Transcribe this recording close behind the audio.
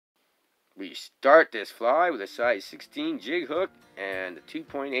We start this fly with a size 16 jig hook and a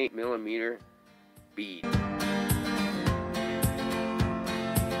 2.8 millimeter bead.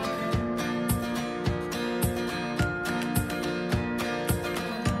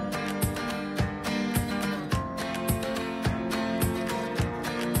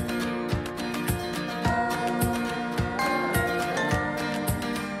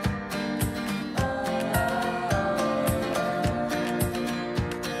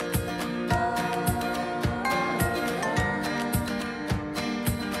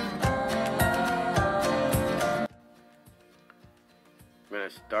 We're going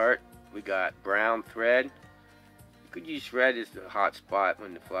to start. We got brown thread. You could use red as the hot spot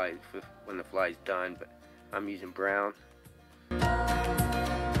when the fly's done, but I'm using brown.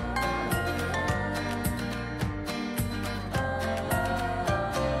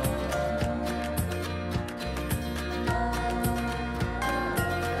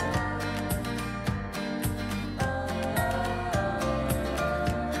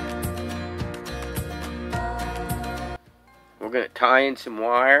 We're going to tie in some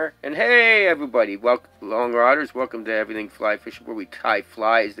wire. And hey everybody, welcome, long rodders, welcome to Everything Fly Fishing, where we tie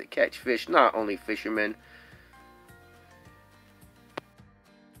flies that catch fish, not only fishermen.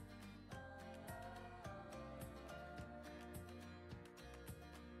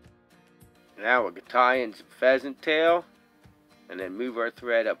 Now we're going to tie in some pheasant tail and then move our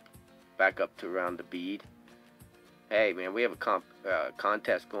thread back up to around the bead. Hey man, we have a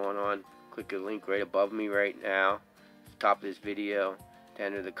contest going on. Click the link right above me right now, top of this video, to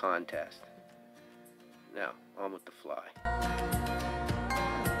enter the contest. Now, on with the fly.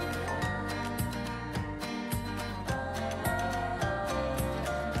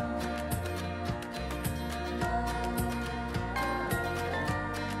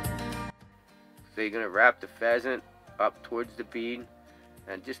 So you're going to wrap the pheasant up towards the bead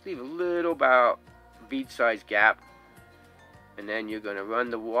and just leave a little about bead size gap, and then you're going to run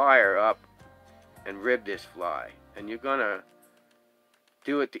the wire up and rib this fly. And you're going to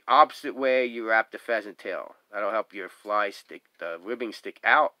do it the opposite way you wrap the pheasant tail. That'll help your fly stick, the ribbing stick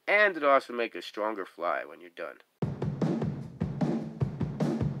out, and it'll also make a stronger fly when you're done.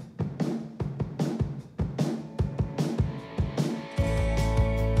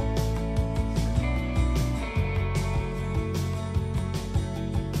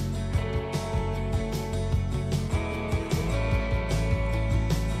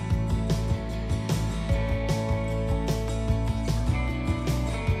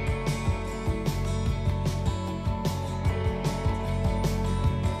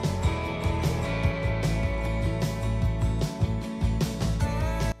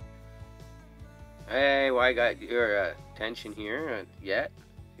 Hey, well, I got your attention here yet.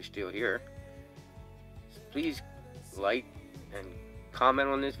 You're still here. Please like and comment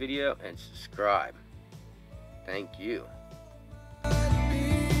on this video and subscribe. Thank you.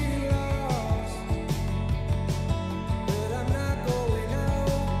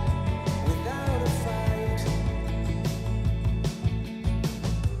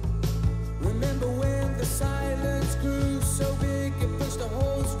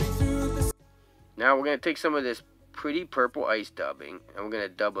 Now we're going to take some of this pretty purple ice dubbing, and we're going to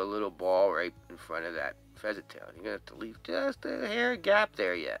dub a little ball right in front of that pheasant tail. You're going to have to leave just a hair gap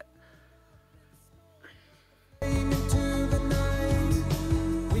there yet.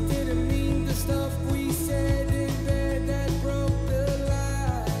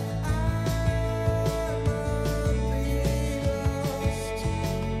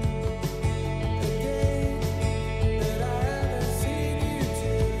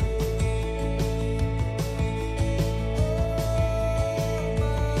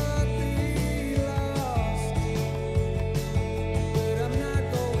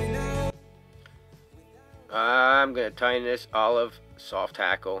 I'm going to tie in this olive soft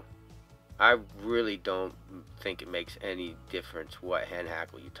hackle. I really don't think it makes any difference what hen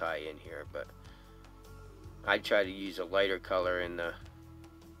hackle you tie in here, but I try to use a lighter color in the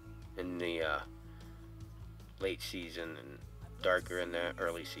late season and darker in the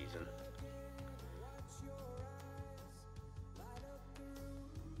early season.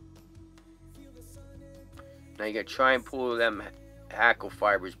 Now you're going to try and pull them hackle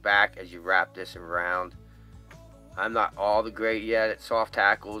fibers back as you wrap this around. I'm not all the great yet at soft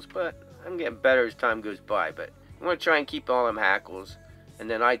hackles, but I'm getting better as time goes by. But you want to try and keep all them hackles, and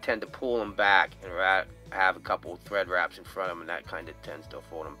then I tend to pull them back and have a couple thread wraps in front of them, and that kind of tends to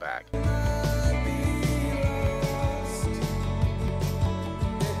fold them back.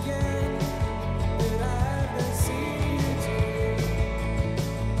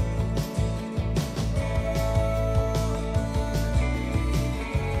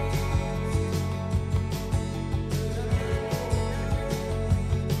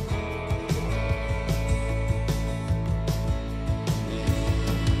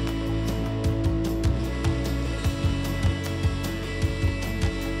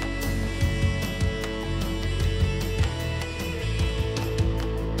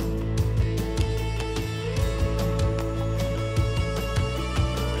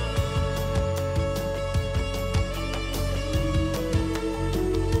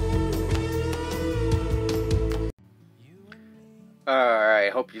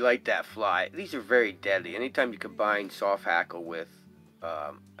 hope you like that fly. These are very deadly. Anytime you combine soft hackle with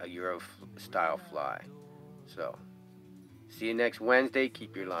a Euro style fly. So, see you next Wednesday.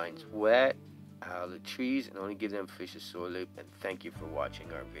 Keep your lines wet, out of the trees, and only give them fish a soy loop. And thank you for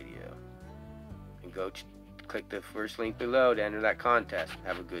watching our video. And go click the first link below to enter that contest.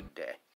 Have a good day.